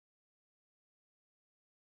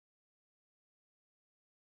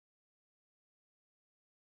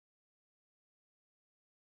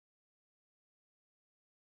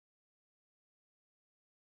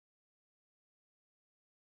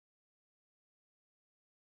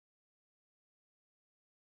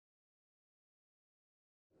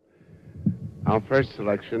Our first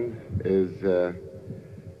selection is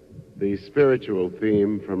the spiritual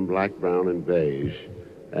theme from Black, Brown, and Beige,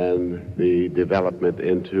 and the development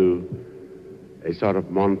into a sort of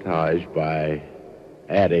montage by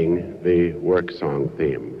adding the work song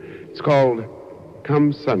theme. It's called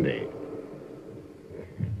Come Sunday.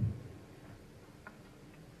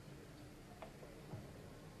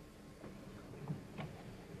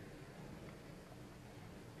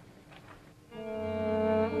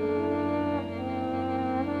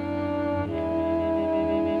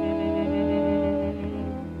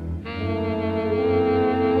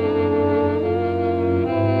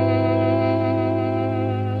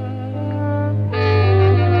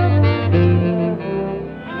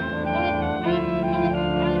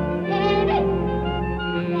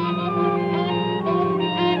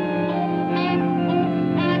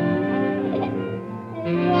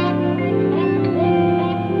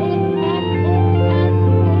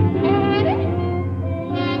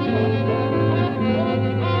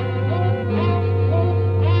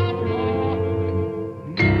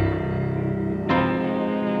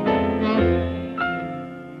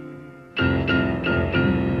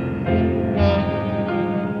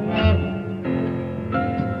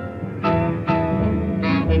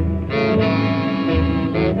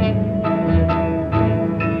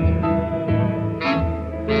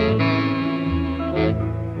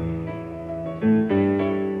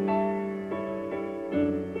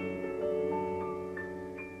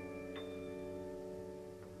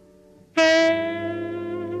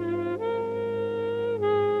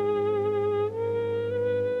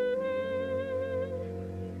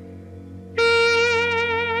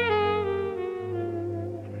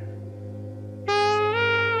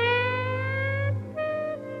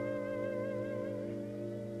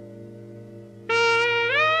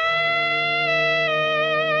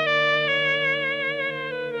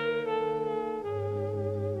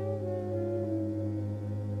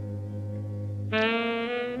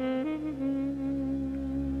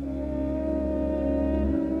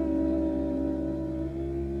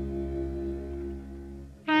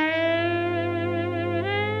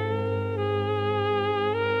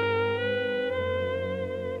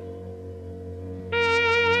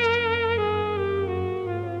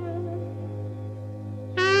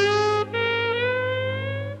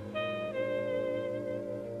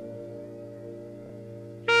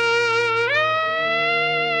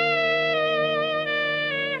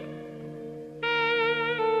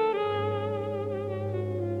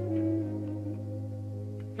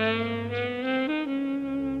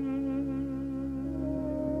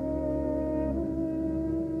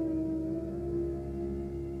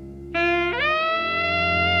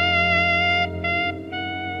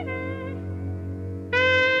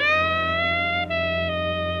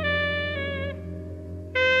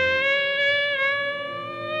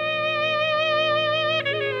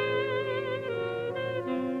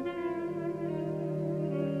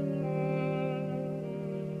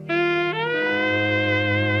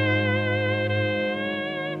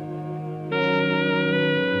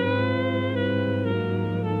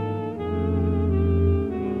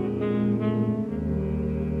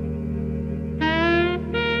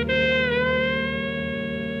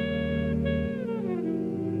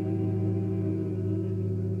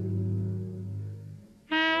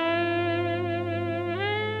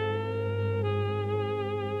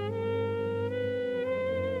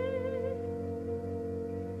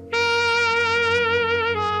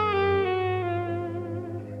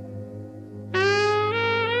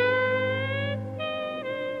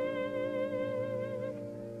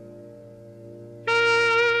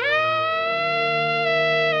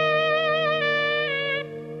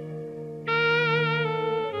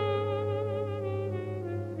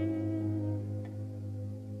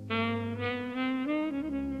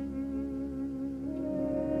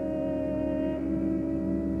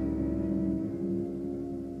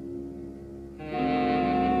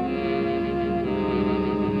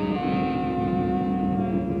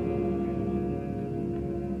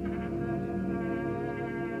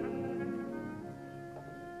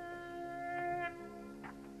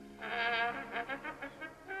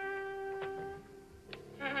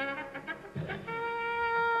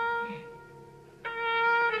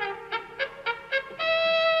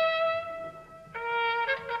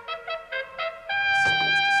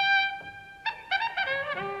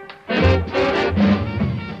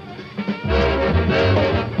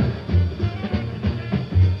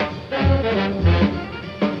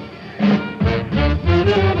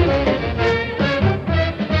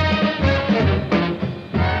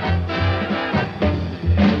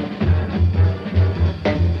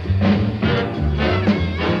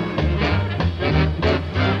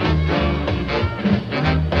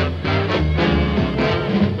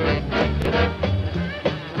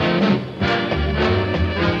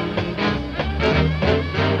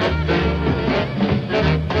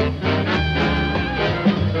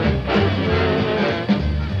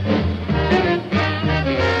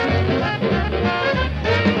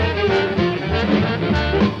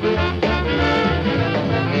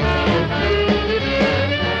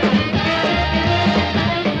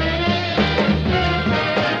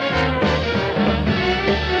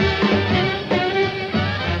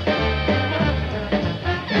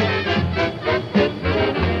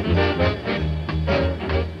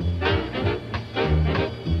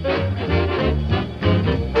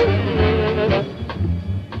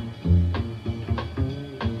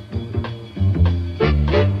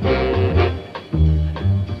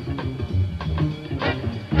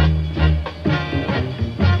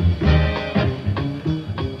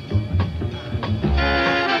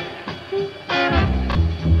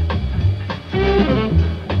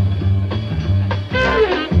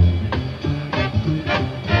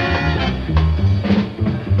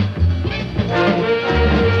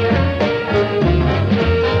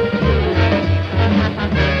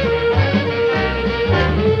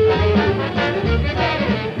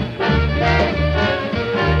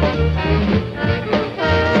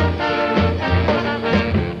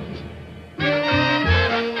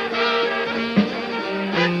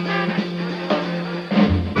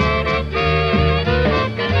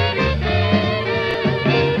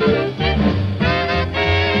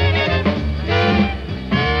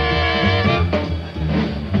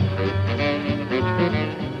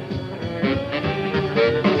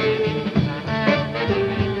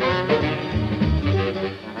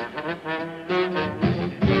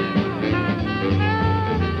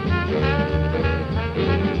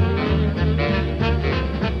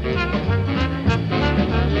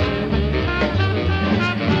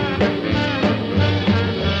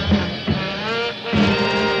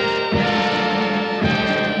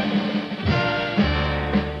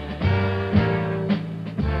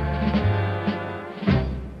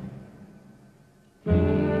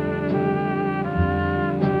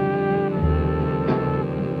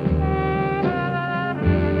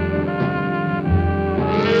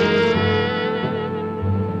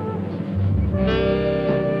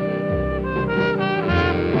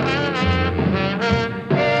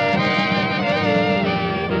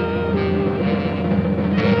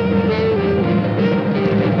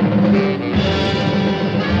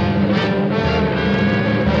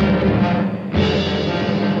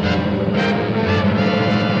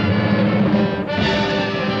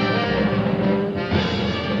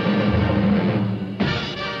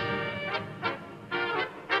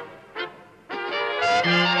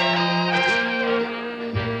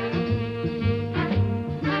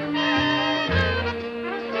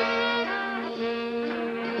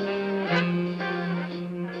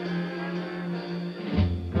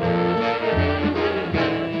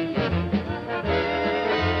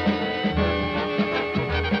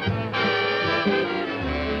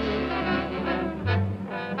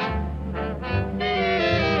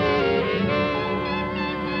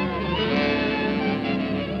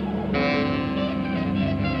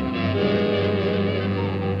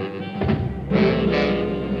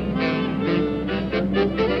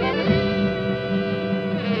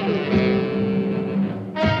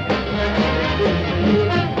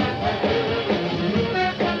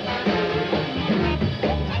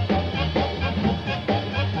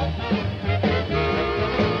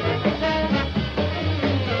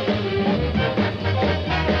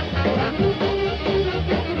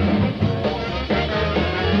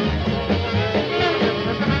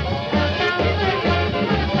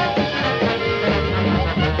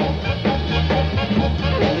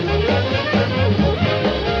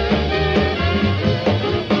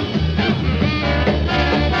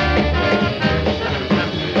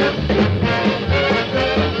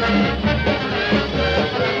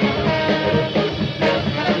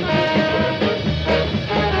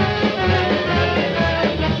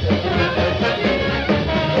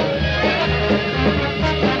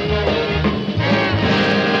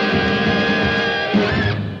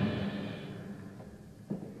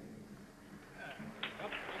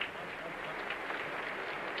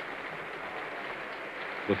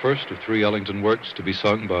 first of three Ellington works to be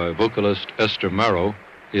sung by vocalist Esther Marrow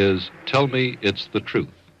is Tell Me It's the Truth.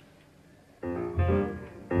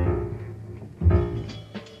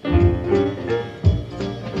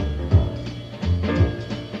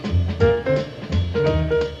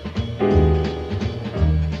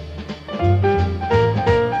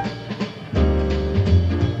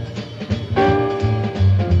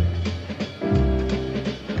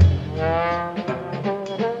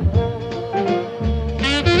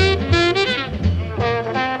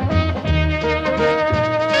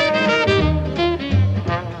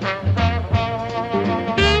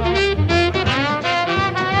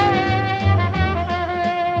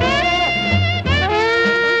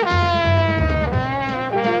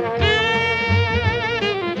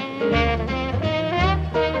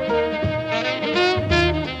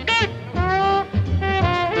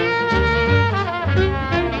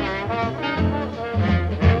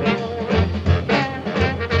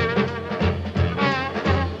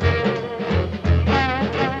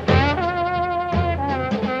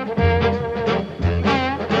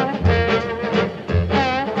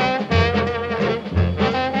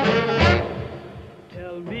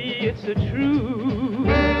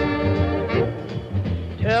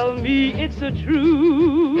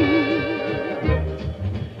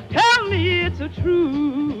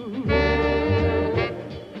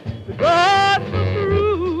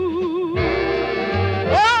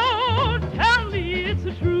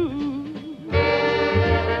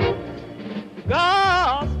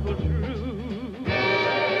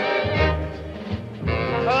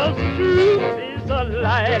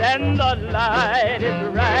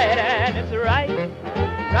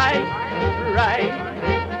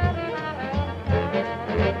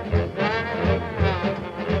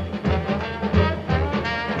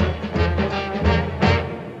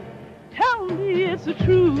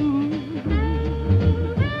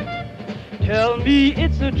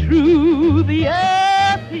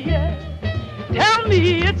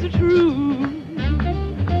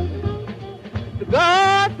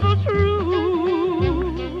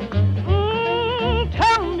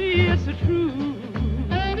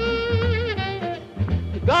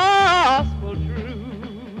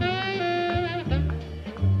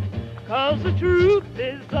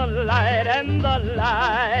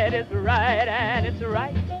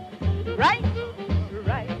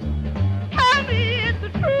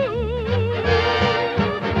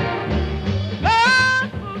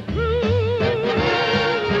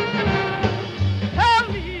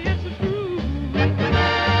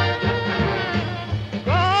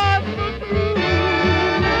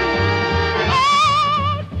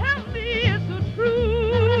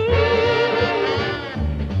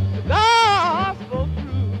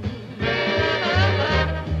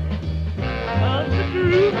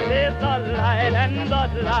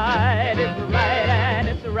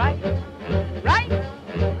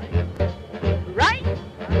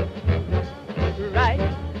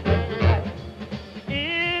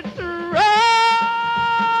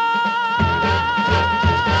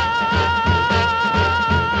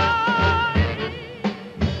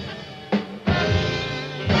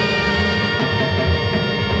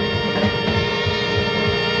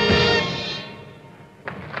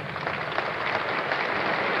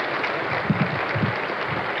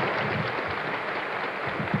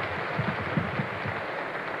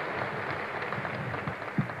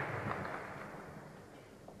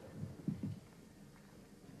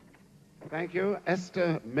 Thank you,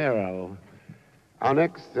 Esther Marrow. Our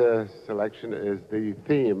next selection is the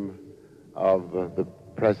theme of the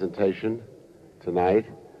presentation tonight.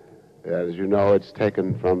 As you know, it's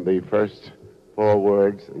taken from the first 4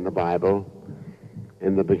 words in the Bible,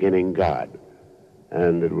 in the beginning, God.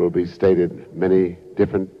 And it will be stated many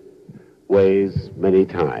different ways, many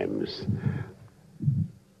times.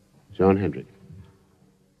 Jon Hendricks.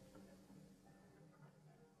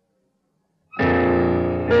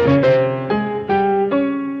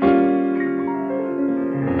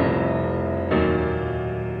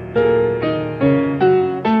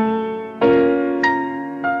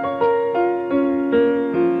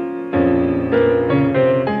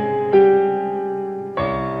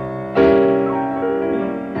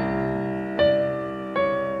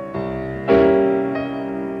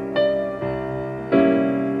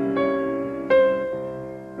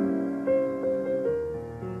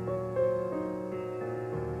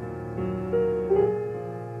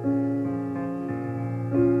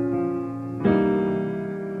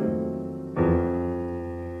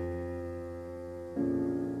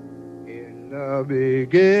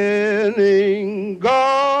 Beginning,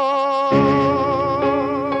 God,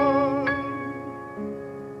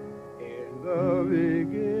 in the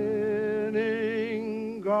beginning.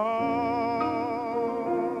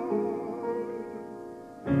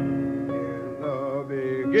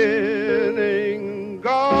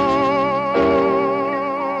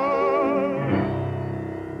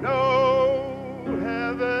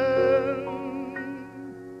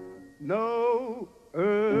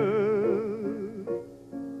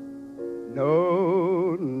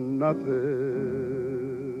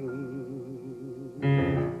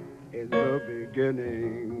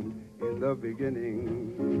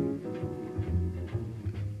 beginning.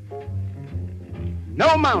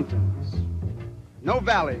 No mountains, no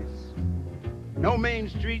valleys, no main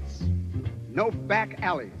streets, no back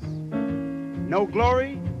alleys, no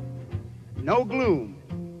glory, no gloom,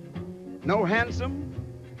 no hansom,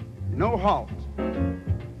 no halt,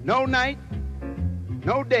 no night,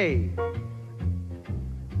 no day,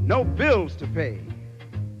 no bills to pay,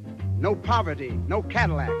 no poverty, no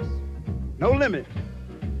Cadillacs, no limit,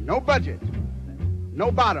 no budget, no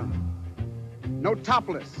bottom, no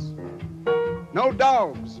topless, no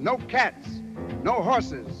dogs, no cats, no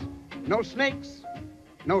horses, no snakes,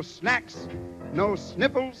 no snacks, no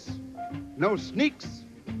sniffles, no sneaks,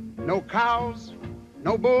 no cows,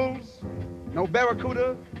 no bulls, no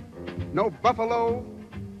barracuda, no buffalo,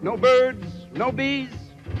 no birds, no bees,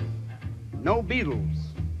 no Beatles,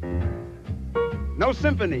 no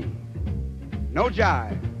symphony, no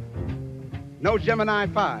jive, no Gemini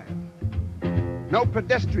 5, no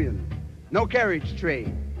pedestrian, no carriage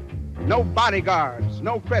train, no bodyguards,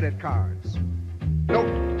 no credit cards,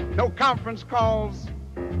 no conference calls,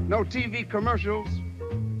 no TV commercials,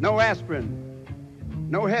 no aspirin,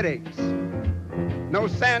 no headaches, no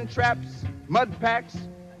sand traps, mud packs,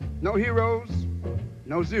 no heroes,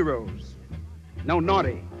 no zeros, no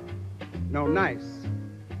naughty, no nice,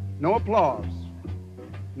 no applause,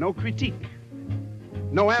 no critique,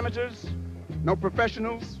 no amateurs, no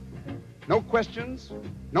professionals, no questions,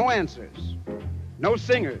 no answers, no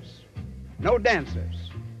singers, no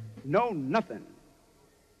dancers, no nothing.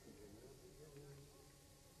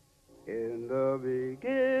 In the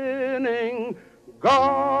beginning,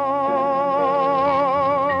 God.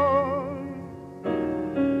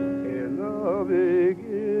 In the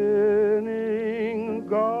beginning,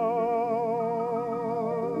 God.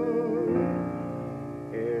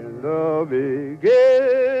 In the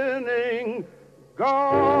beginning,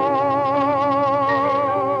 God.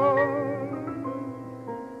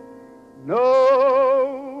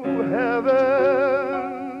 No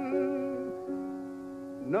heaven,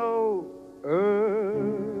 no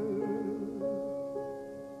earth,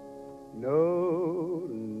 no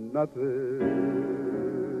nothing.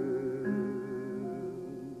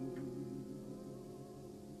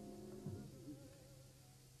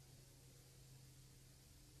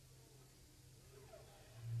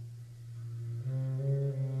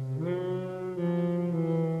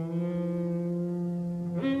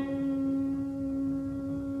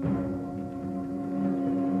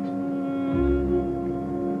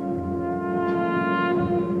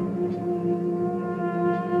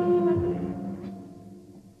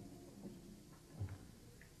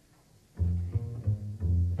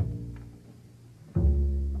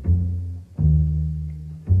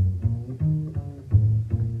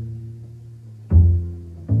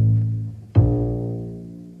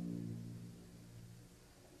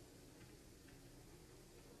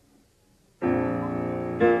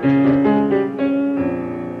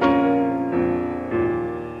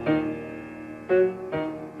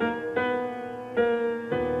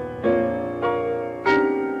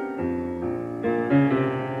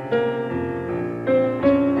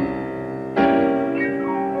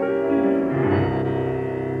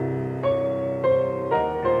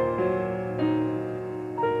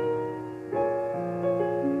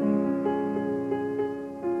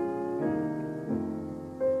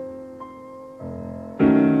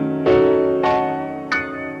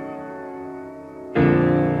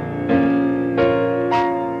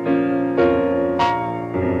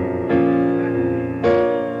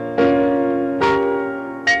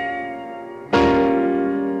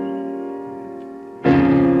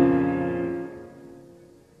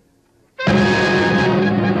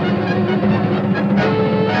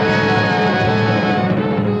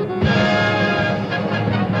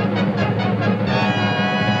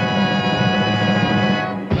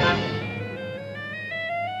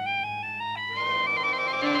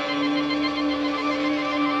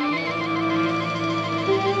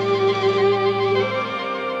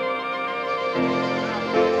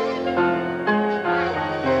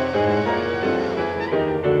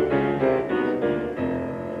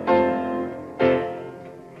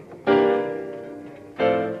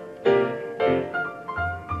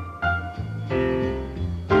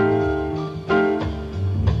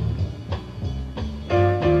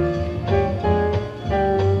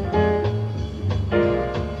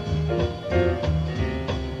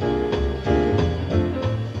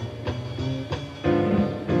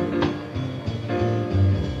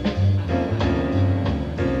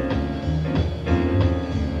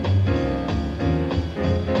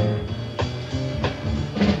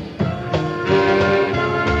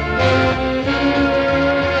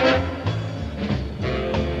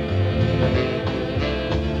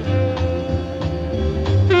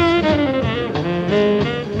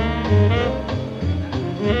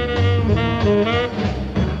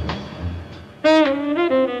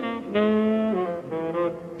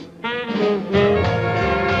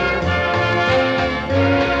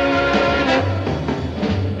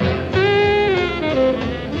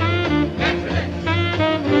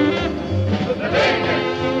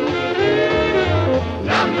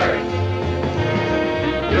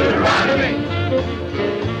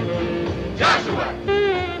 Joshua.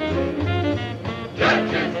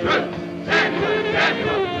 Judges, Ruth, Samuel,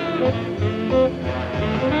 Samuel.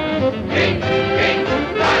 King,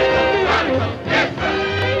 Chronicle, Esther,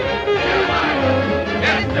 Jeremiah,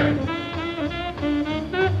 Esther.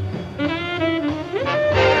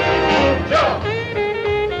 Job,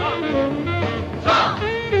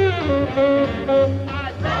 Psalm,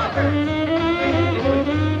 Proverbs,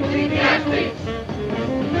 Ecclesiastes,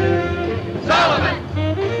 Solomon,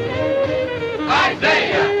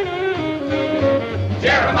 Isaiah,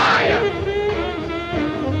 Jeremiah,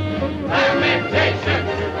 Lamentations,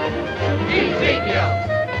 Ezekiel,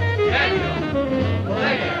 Daniel,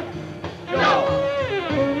 Leah, Joel,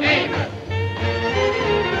 Amos,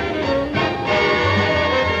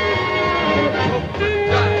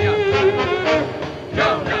 Obadiah,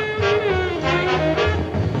 Jonah,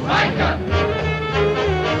 Micah,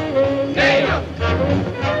 Nahum,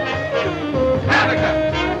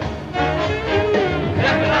 Habakkuk,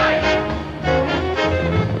 Zephaniah,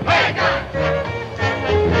 Malachi,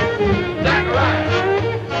 Zechariah,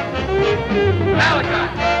 Malachi.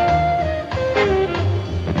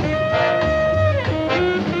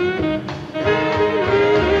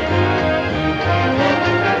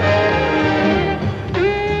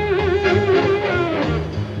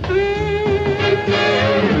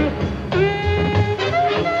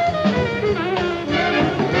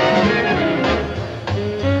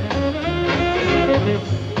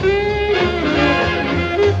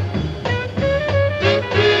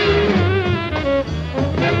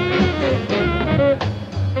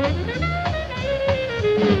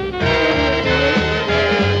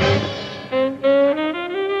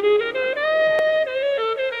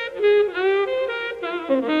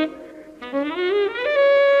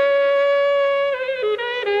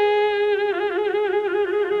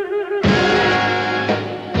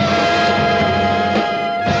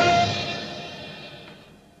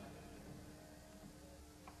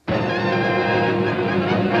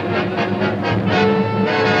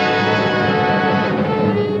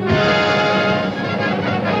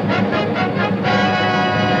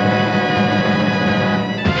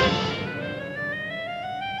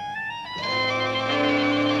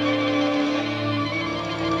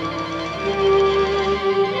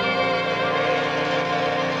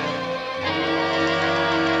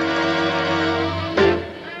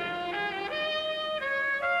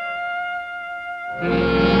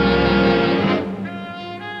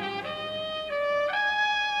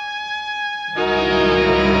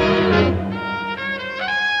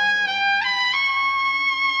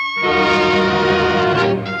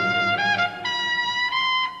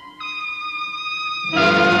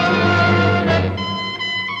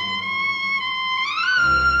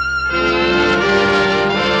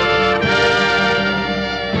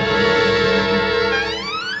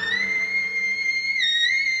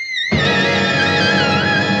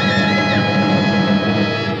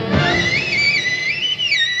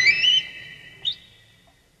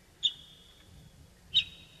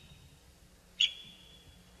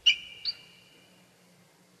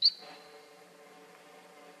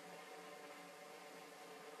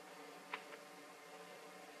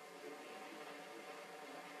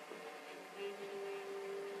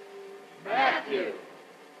 Matthew,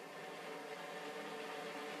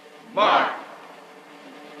 Mark,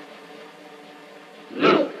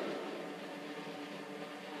 Luke,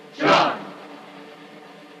 John,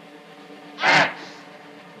 Acts,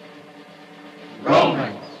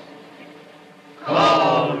 Romans,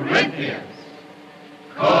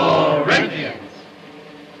 Corinthians,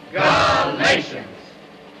 Galatians,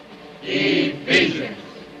 Ephesians,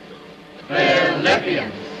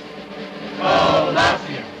 Philippians,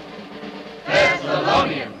 Colossians,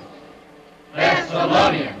 Thessalonians,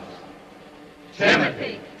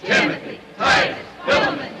 Timothy, Titus,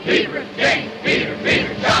 Philemon, Hebrews, James, Peter,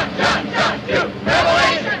 John, Jude,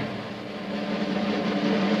 Revelation.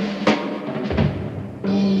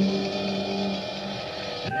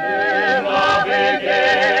 Live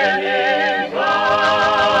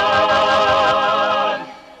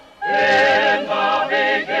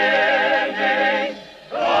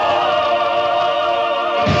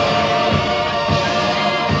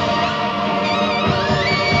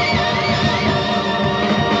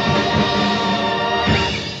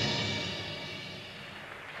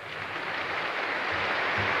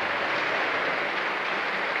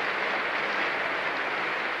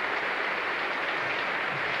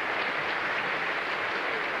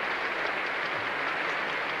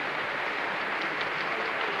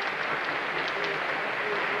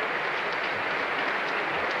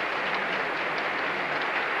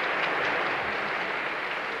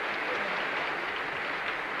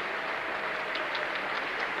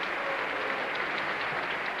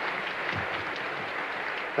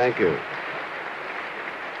Thank you.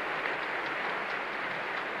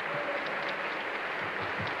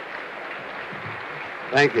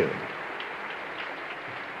 Thank you.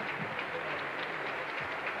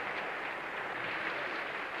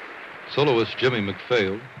 Soloist Jimmy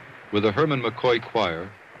McPhail, with the Herman McCoy Choir,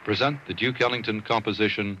 present the Duke Ellington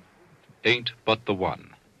composition, Ain't But the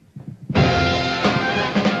One.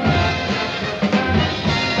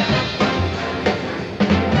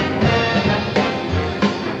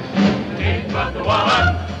 Ain't but the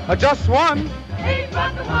one. Just one. Ain't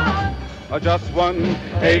but the one. Just one.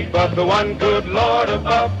 Ain't but the one good Lord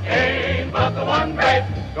above. Ain't but the one great.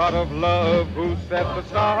 God of love who set the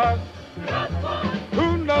stars. Just one.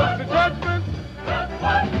 Who knows the judgment? Just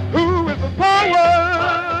one. Who is the power?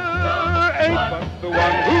 Ain't but the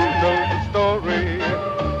one who knows the story.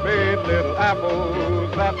 Made little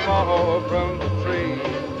apples that fall from the tree.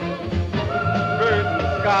 Bird in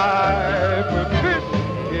the sky, put fish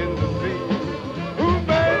in the sea. Who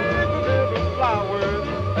made the little flowers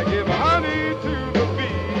that give honey to the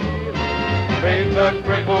bee? Made the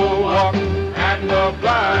cripple walk and the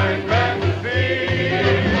blind man see.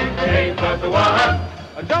 Ain't but the one.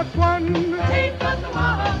 Just one. Ain't but the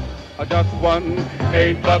one. Just one.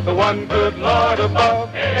 Ain't but the one good Lord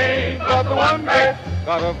above. Ain't but the one great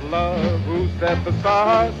God of love who set the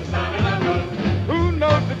stars. The sun and the moon. Who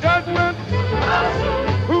knows the judgment? How soon?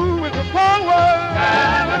 Who is the power?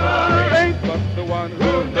 And the glory. Ain't but the one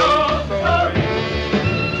who knows the story.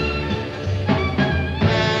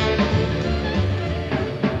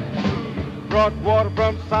 Brought water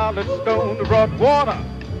from solid stone. Brought water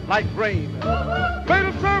like rain. Made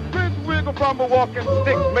a serpent wiggle from a walking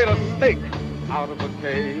stick. Made a snake out of a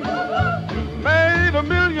cave. Made a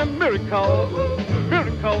million miracles.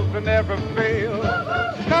 Miracles that never fail.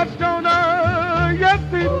 Touched on her, yes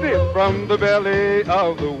he did, from the belly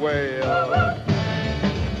of the whale.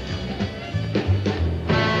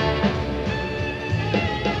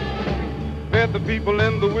 Fed the people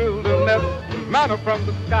in the wilderness, manna from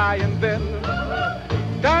the sky, and then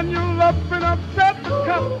Daniel up and upset the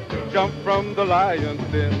cup, jumped from the lion's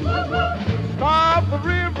den. Starved the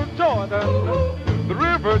river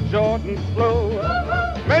Jordan flow.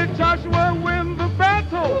 Made Joshua win the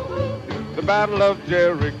battle of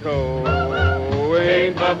Jericho.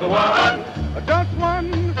 Ain't but the one. Just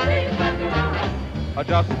one. Ain't but the one.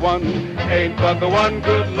 Just one. Ain't but the one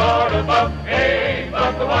good Lord above. Ain't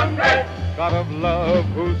but the one great. God of love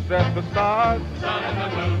who set the stars. The sun and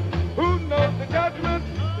the moon. Who knows the judgment?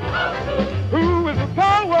 How soon? Who is the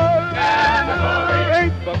power? And the glory.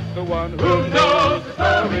 Ain't but the one who knows the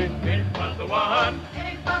story. Ain't but the one.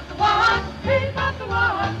 Ain't but the one. Ain't but the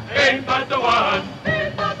one. Ain't but the one.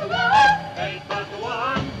 Ain't but the one. Ain't but the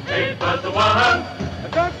one. Ain't but the one.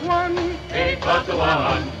 Just one. Ain't but the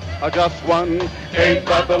one. Just one. Ain't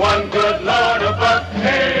but the one good Lord above.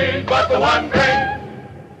 Ain't but the one great.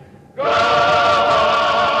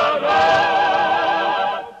 God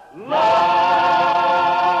of love.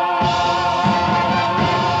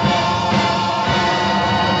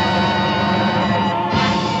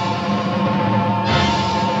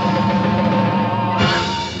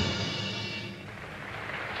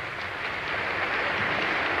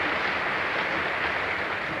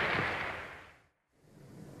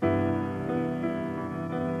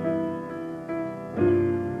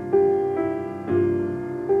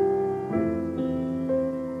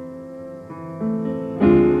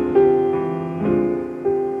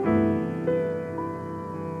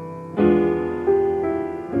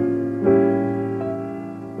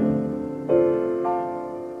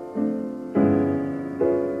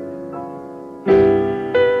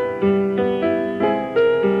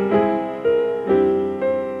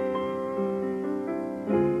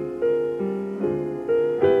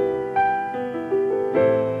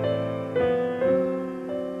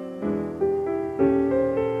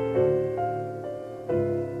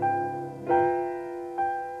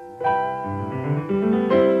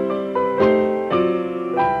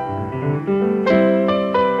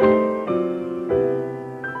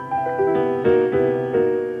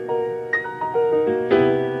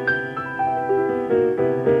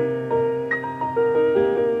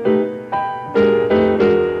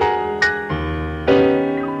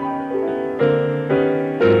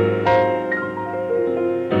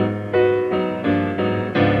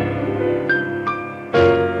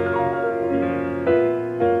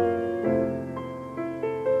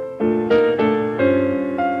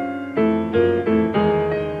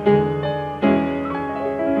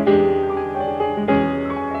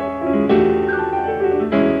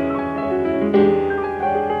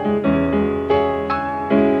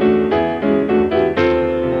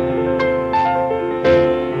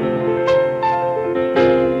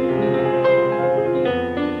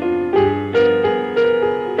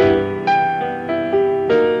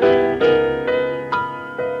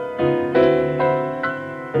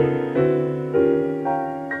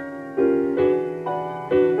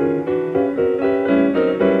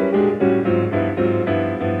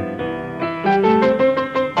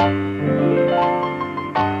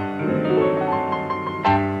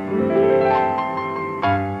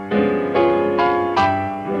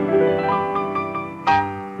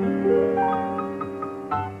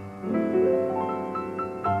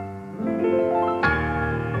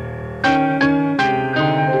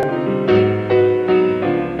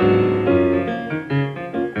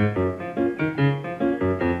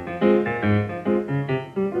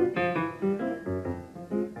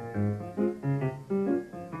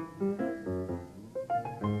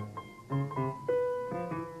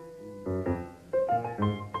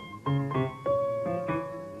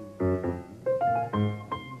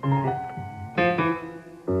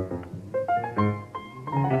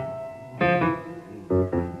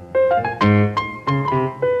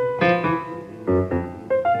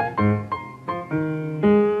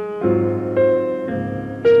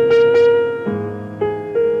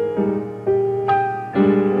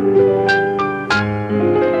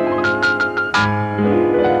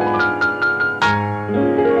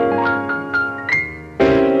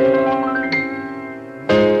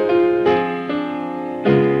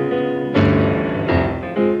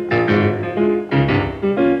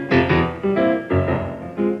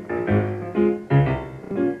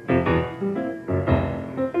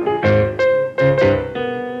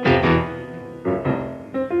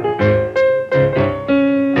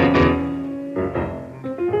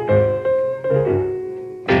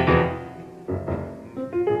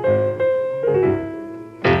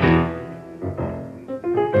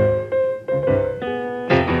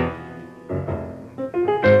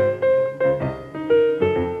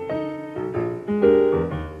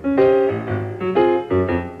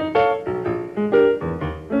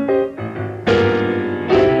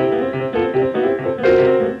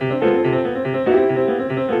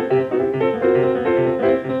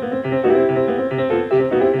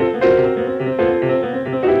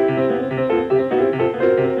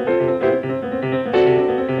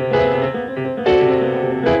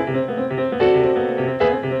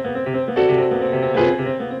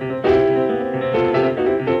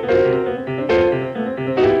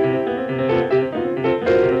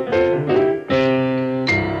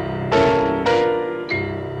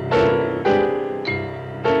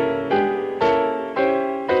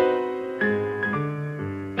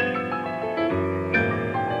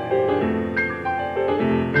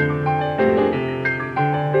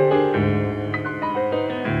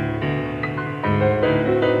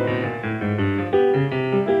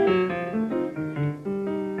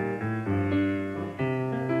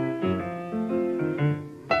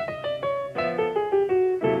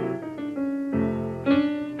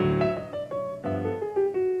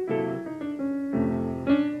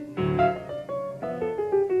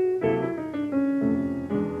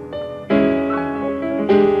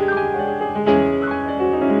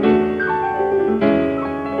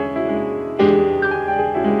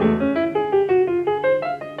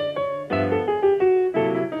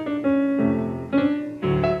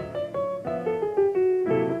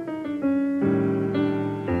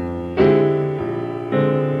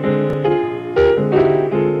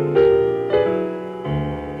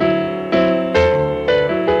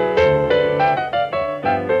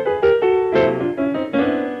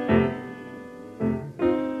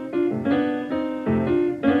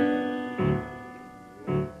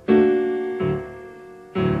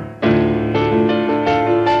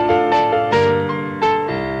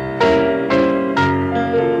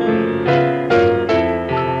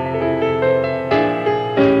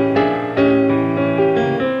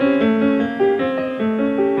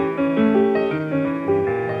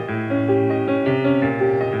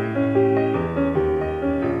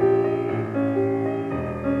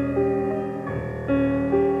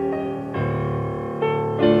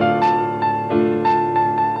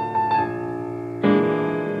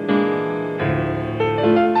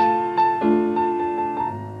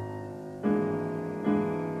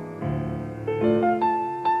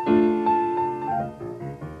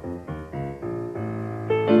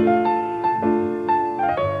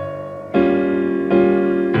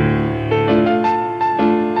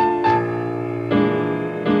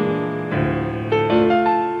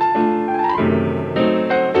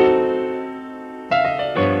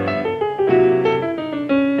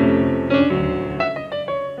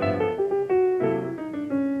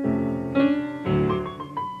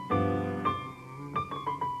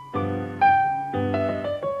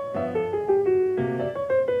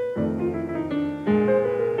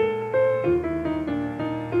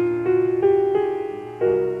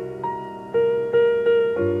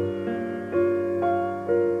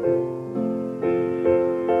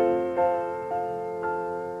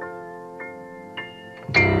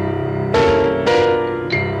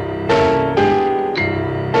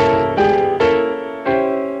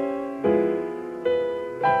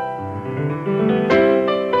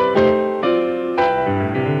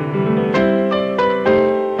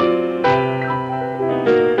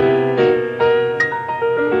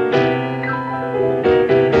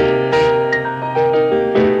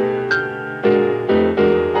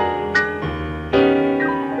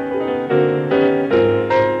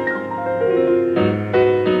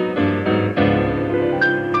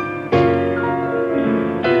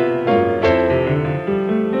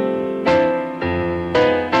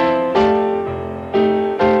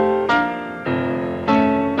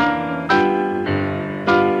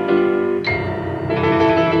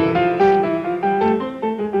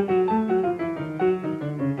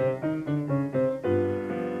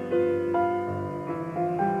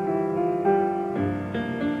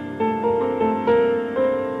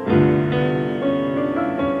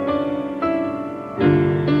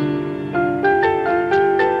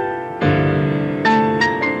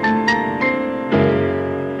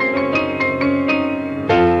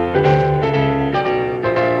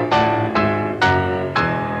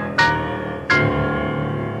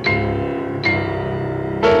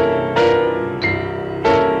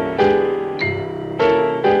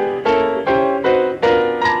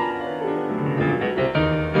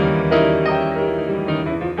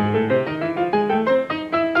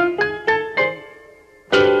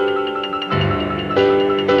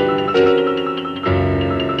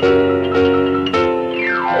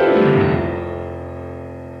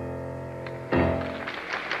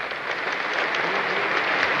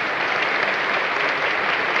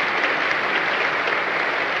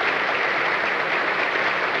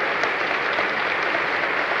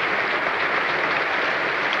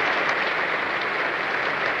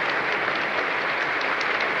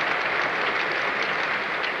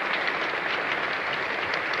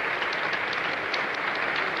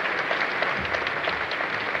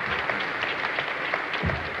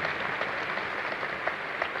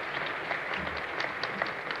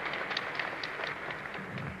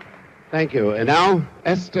 Thank you. And now,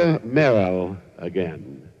 Esther Marrow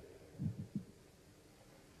again.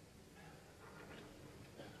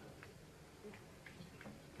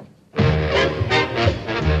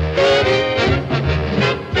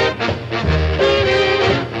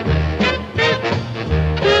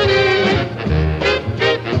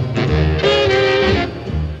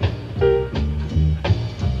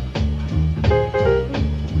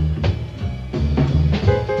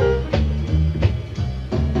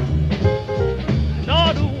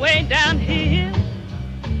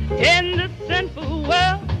 In the sinful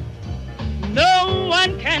world, no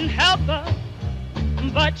one can help her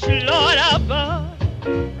but you, Lord above.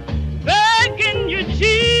 Begging you,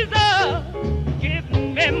 Jesus, give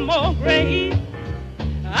me more grace.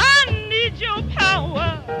 I need your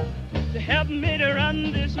power to help me to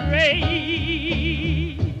run this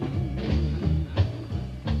race.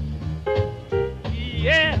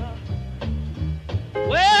 Yeah.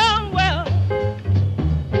 Well,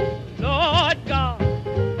 Lord God.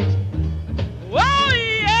 Oh,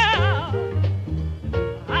 yeah.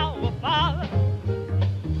 Our Father,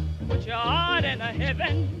 which art in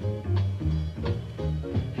heaven,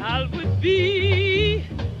 hallowed be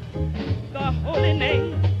the holy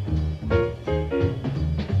name.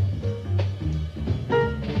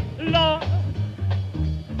 Lord,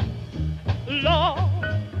 Lord,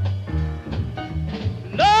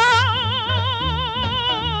 Lord,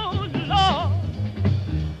 Lord,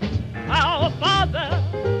 our Father,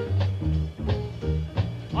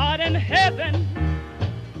 art in heaven,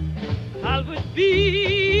 hallowed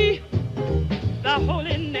be the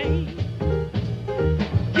holy name.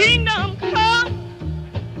 Kingdom come,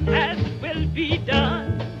 as will be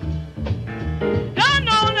done. Done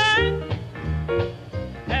on earth,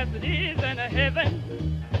 as it is in heaven.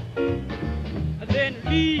 Then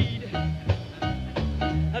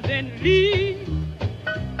lead,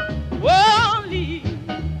 oh lead,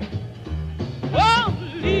 oh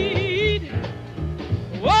lead,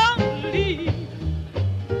 oh lead.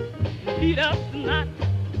 Lead us not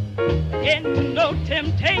into no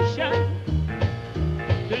temptation.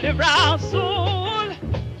 Deliver our soul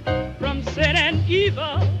from sin and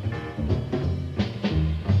evil.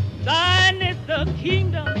 Thine is the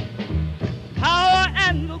kingdom, power,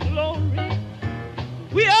 and the glory.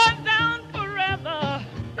 We are down forever.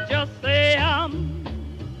 Just say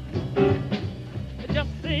just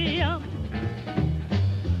say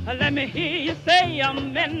let me hear you say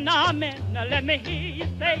amen, amen. Let me hear you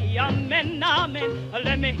say amen, amen.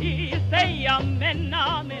 Let me hear you say amen,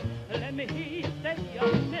 amen. Let me hear you say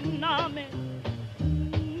amen, amen.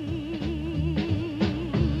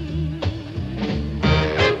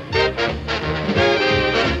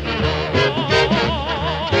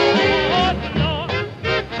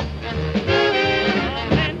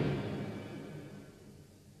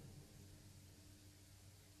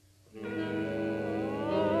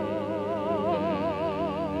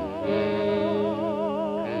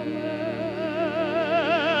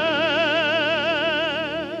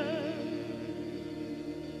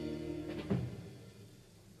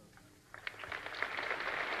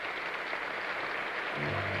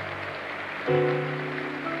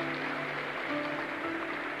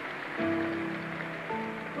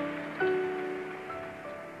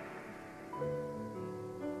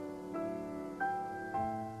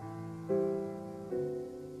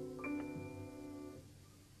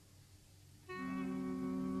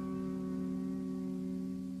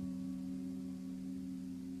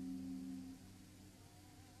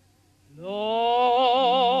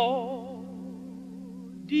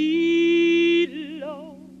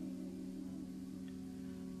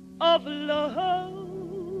 Of love,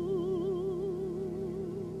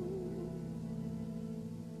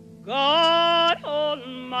 God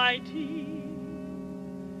Almighty,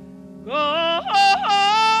 God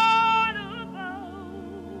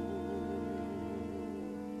above,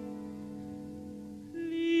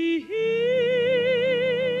 please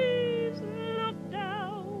look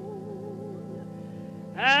down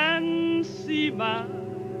and see my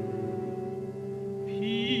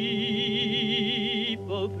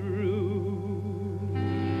people through.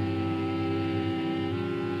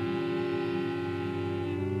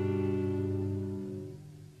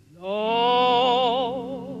 Lordy,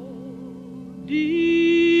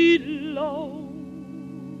 Lord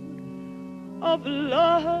of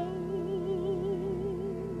love,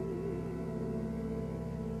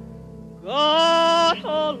 God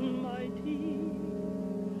Almighty,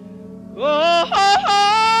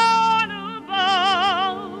 God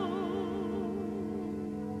above,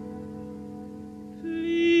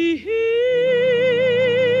 please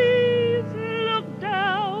look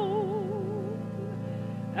down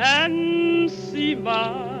and see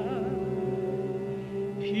my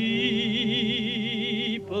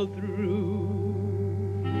people through.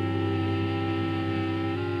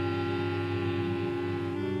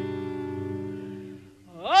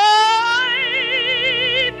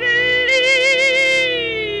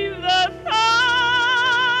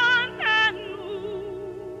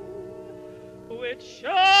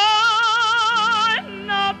 Shine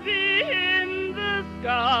up in the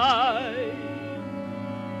sky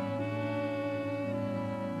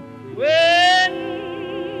when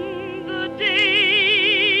the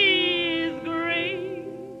day is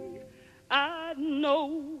gray. I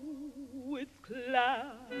know it's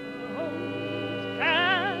clouds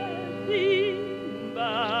passing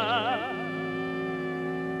by.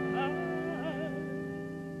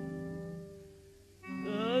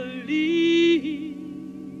 The leaves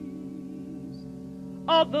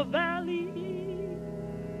of the valley,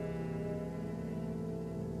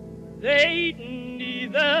 they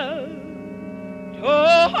neither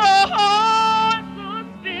toss or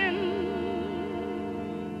spin,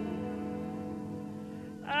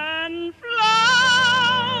 and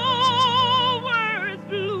flowers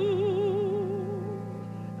bloom,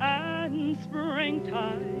 and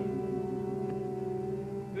springtime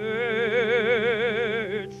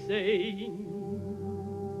birds sing.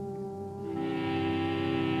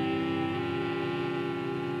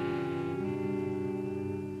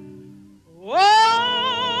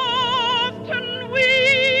 Often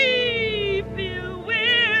we feel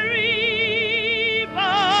weary,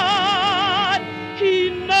 but He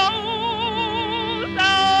knows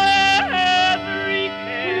our every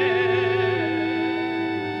care.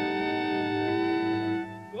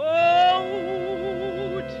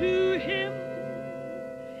 Go to Him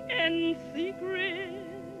in secret,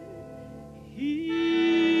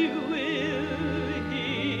 He will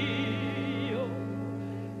heal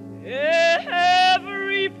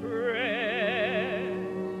every prayer.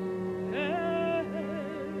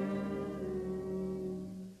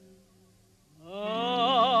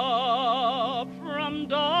 Up from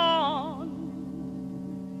dawn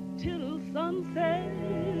till sunset,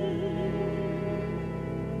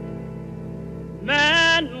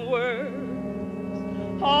 man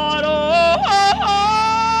works hard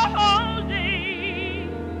all day.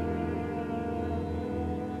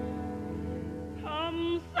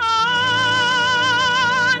 Come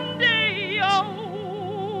Sunday,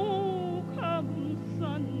 oh, come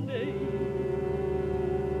Sunday,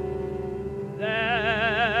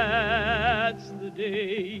 that's the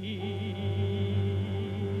day.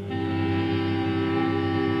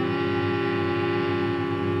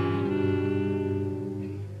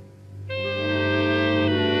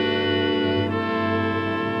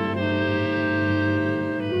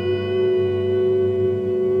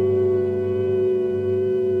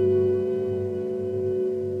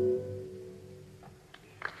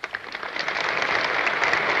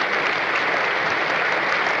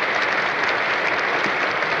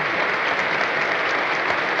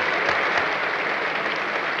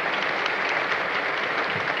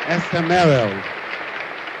 Esther Marrow.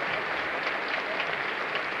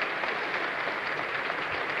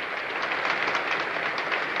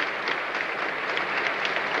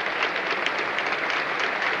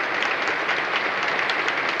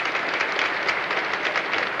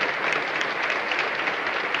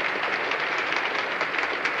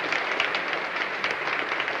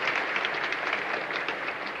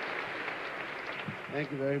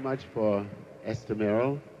 Thank you very much for Esther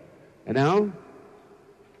Marrow. And now,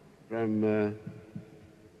 from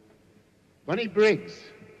Bunny Briggs.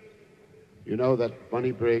 You know that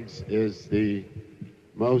Bunny Briggs is the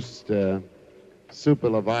most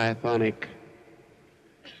superleviathonic,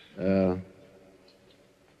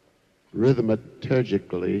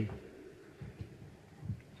 rhythmaturgically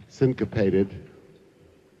syncopated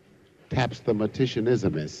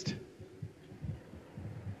tapsthematicionismist.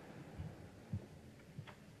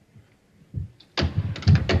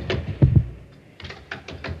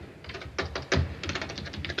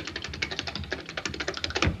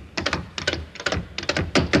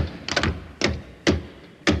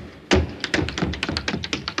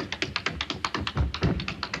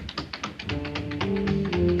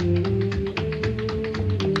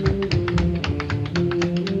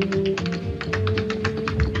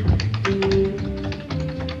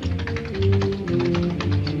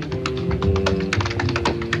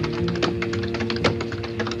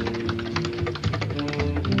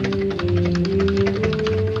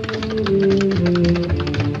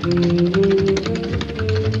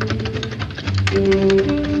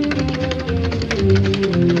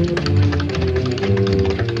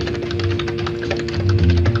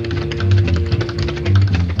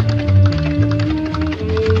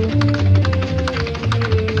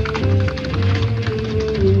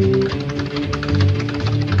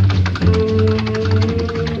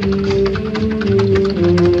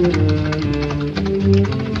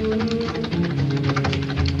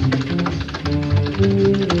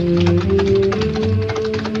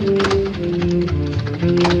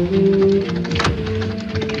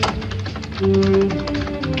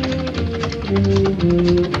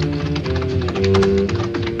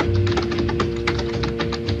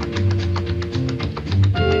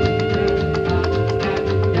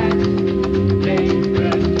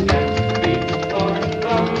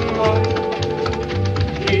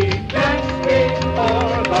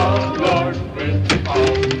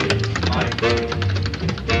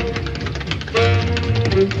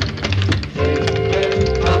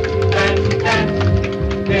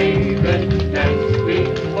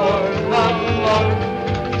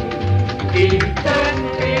 He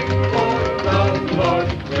danced before the Lord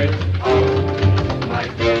with all his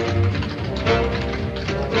might.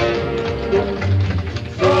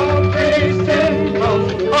 So three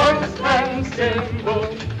cymbals, horns and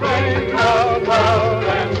cymbals, rang out loud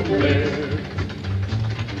and clear,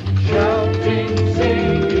 shouting,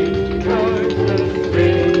 singing, joyous,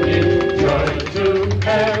 bringing joy to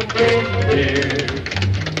every ear.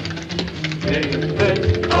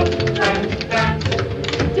 David up and danced,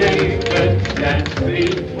 David danced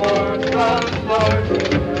before the Lord.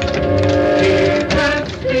 He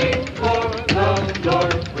danced before the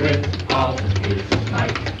Lord with all his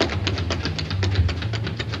might.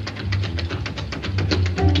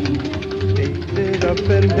 David up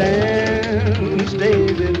and danced,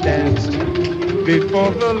 David danced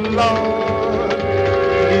before the Lord.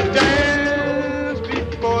 He danced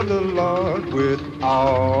before the Lord with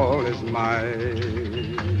all his might.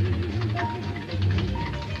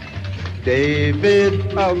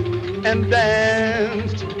 David up and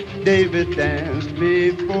danced, David danced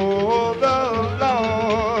before the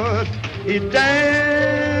Lord. He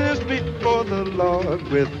danced before the Lord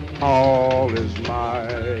with all his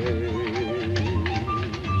might.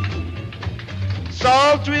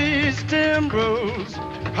 Psalteries, timbrels,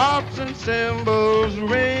 harps and cymbals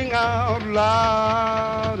ring out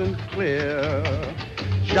loud and clear,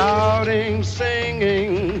 shouting,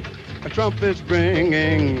 singing, trumpets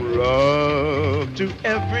bringing love to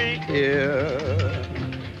every ear.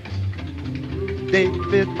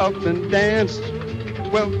 David up and danced,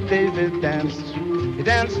 well, David danced, he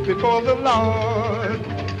danced before the Lord.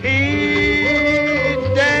 He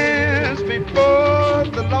danced before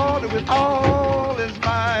the Lord with all his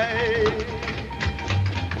might.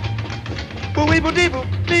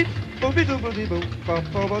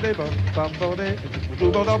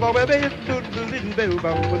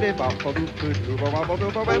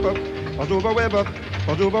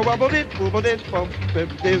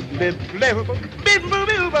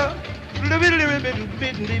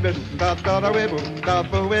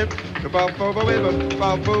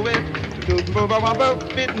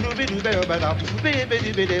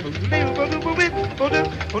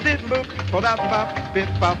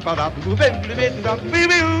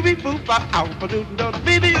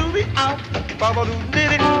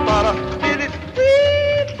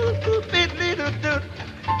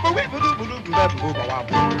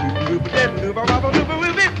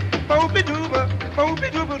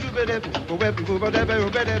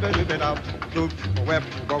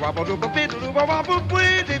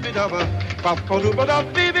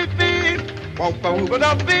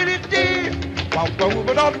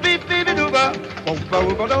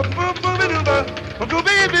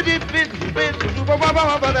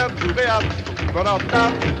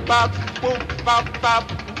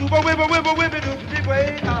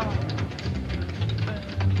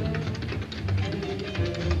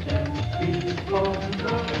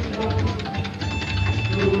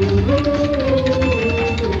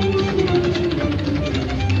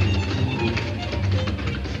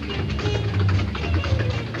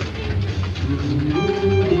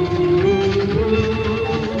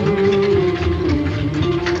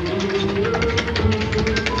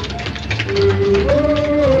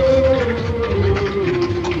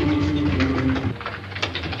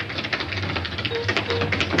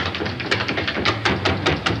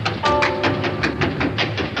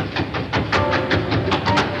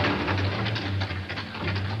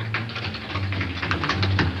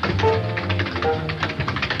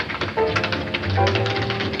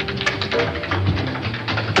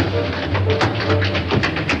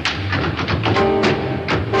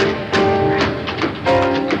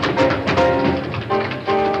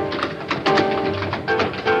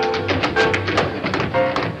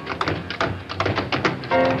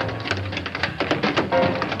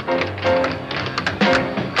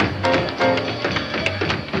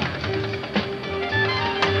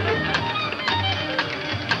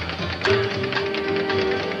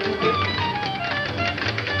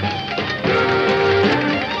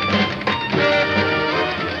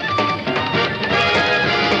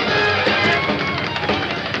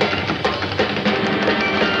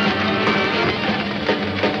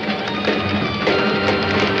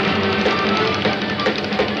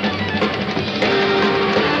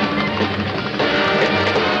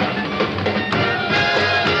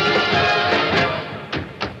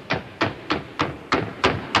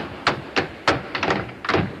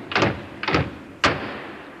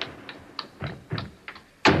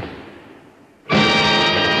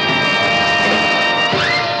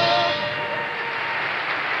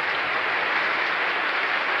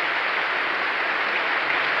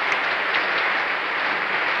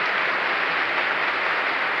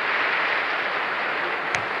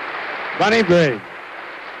 Bunny Briggs.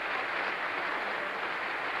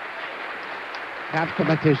 Half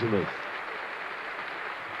competitioners.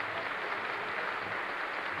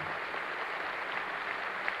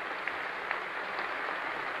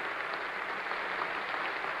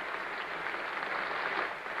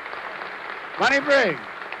 Bunny Briggs.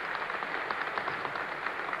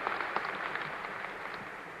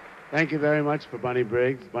 Thank you very much for Bunny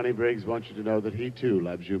Briggs. Bunny Briggs wants you to know that he too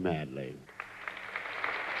loves you madly.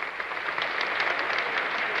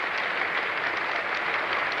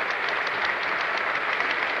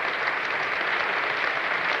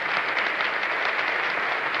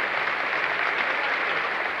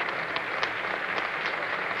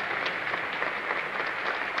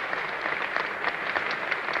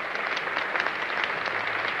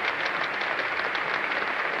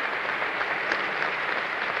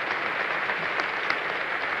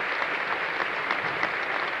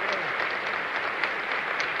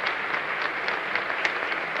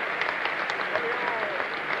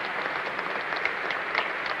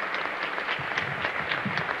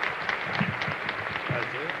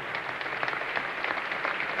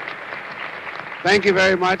 Thank you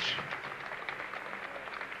very much.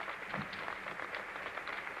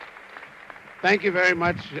 Thank you very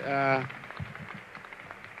much.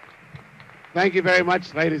 Thank you very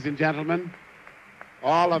much, ladies and gentlemen.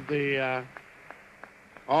 All of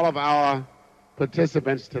our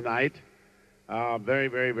participants tonight are very,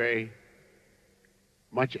 very, very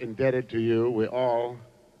much indebted to you. We all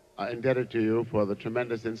are indebted to you for the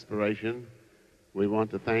tremendous inspiration. We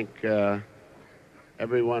want to thank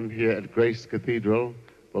everyone here at Grace Cathedral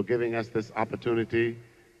for giving us this opportunity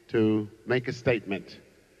to make a statement.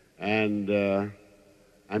 And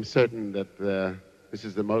I'm certain that this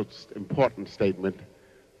is the most important statement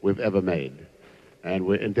we've ever made. And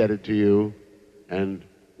we're indebted to you, and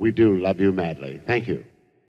we do love you madly. Thank you.